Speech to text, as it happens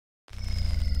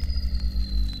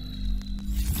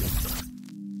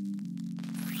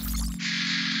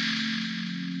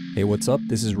Hey, what's up?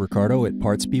 This is Ricardo at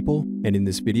Parts People, and in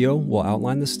this video, we'll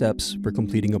outline the steps for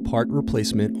completing a part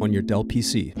replacement on your Dell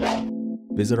PC.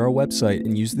 Visit our website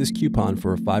and use this coupon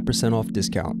for a 5% off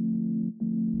discount.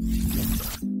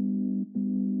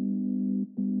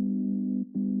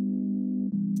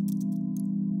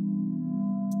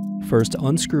 First,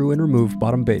 unscrew and remove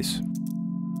bottom base.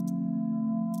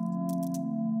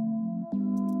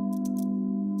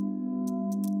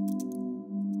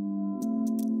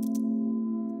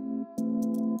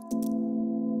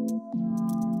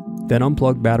 Then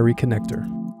unplug battery connector.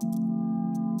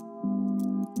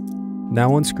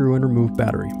 Now unscrew and remove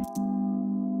battery.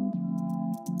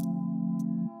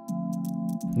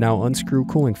 Now unscrew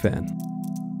cooling fan.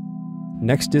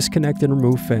 Next, disconnect and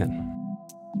remove fan.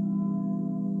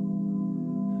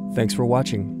 Thanks for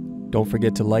watching. Don't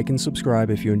forget to like and subscribe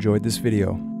if you enjoyed this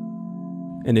video.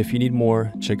 And if you need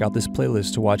more, check out this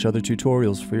playlist to watch other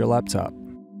tutorials for your laptop.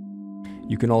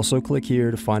 You can also click here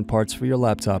to find parts for your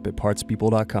laptop at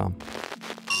partspeople.com.